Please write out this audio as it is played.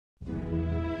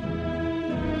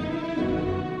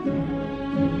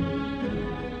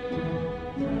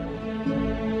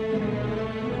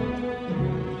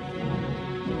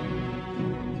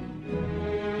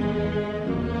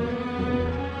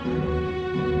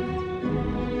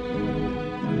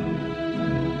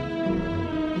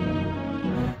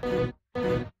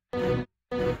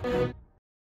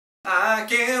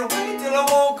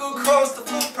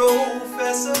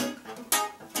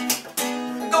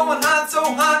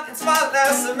it's my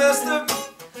last semester,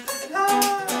 and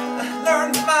I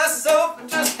learned myself and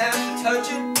just have to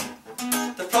touch it.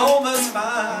 Diploma's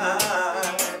mine,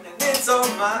 and it's all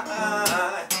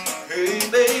mine. Hey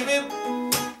baby,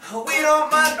 we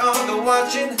don't mind all the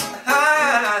watching,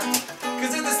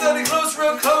 cause if they study close,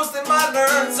 real close, they might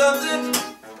learn something.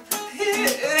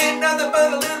 It ain't nothing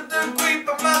but a little degree,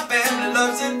 but my family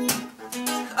loves it.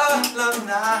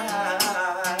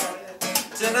 Alumni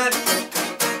tonight.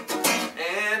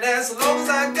 And as long as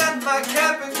I got my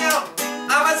cap and gown,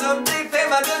 I might someday pay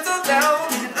my dental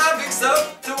down, and I fix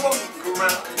up to walk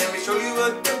around. Let me show you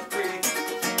a degree.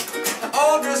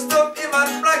 All dressed up in my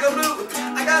black and blue,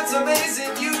 I got some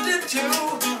amazing, you did too.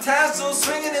 Tassels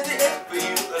swinging in the air for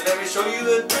you. Let me show you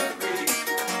a degree.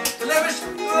 Let me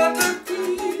show you a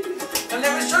degree.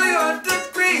 Let me show you a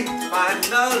degree.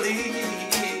 Finally,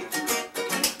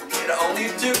 it only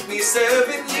took me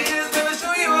 7 years. Let me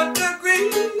show you a degree.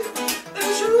 Let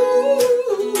me show you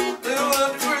a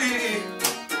degree.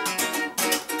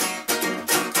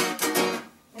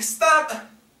 Stop.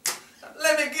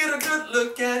 Let me get a good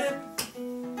look at it.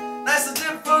 Nice and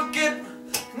difficult.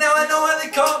 Now I know why they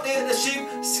call it a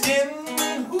sheepskin.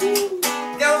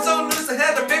 Gown so loose I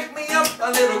had to pick me up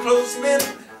a little clothespin.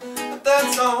 But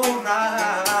that's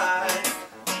alright,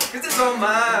 cause it's all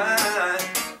mine.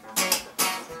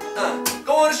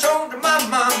 Going to show to my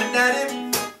mom and daddy.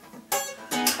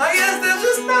 I guess they're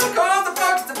just not cause the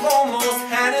bucks have almost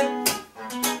had it.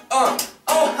 Oh,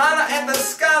 Hannah at the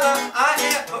scholar, I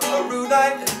am a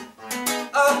erudite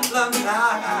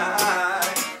alumni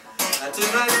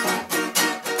tonight.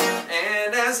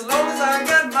 And as long as I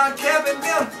got my cap and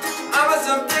gown, I must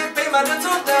someday pay my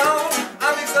dental down.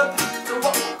 I mix up to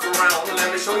walk around.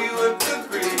 Let me show you a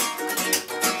degree.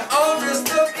 All dressed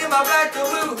up in my black and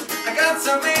blue, I got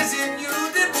some amazing, you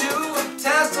did too.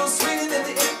 Tassels swinging in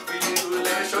the air for you.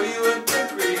 Let me show you a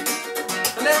degree.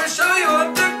 Let me show you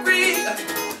a degree.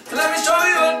 Let me show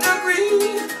you a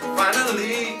degree.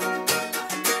 Finally,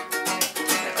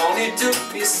 it only took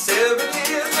me 7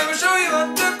 years. Let me show you a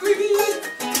degree.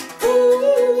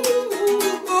 Ooh,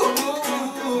 ooh,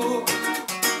 ooh.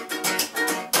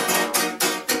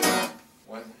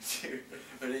 1, 2,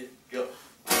 3, go.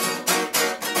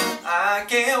 I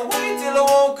can't wait till I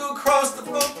walk across the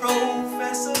floor,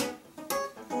 professor.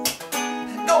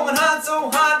 Going hot, so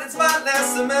hot, it's my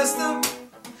last semester.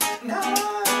 Now I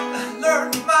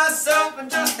learned myself and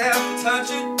just have to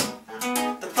touch it.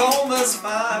 Diploma's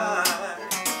mine,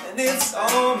 and it's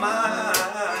all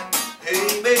mine.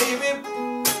 Hey baby,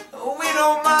 we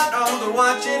don't mind all the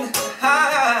watching,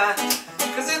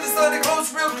 cause if they study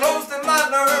close, real close, they might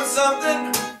learn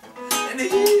something. And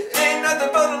it ain't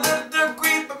nothing but a little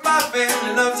degree, but my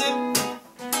family loves it.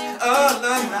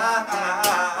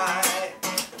 Alumni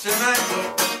tonight.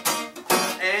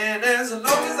 And as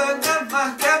long as I got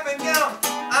my cap and gown,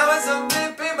 I might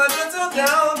someday pay my dental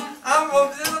down. I'm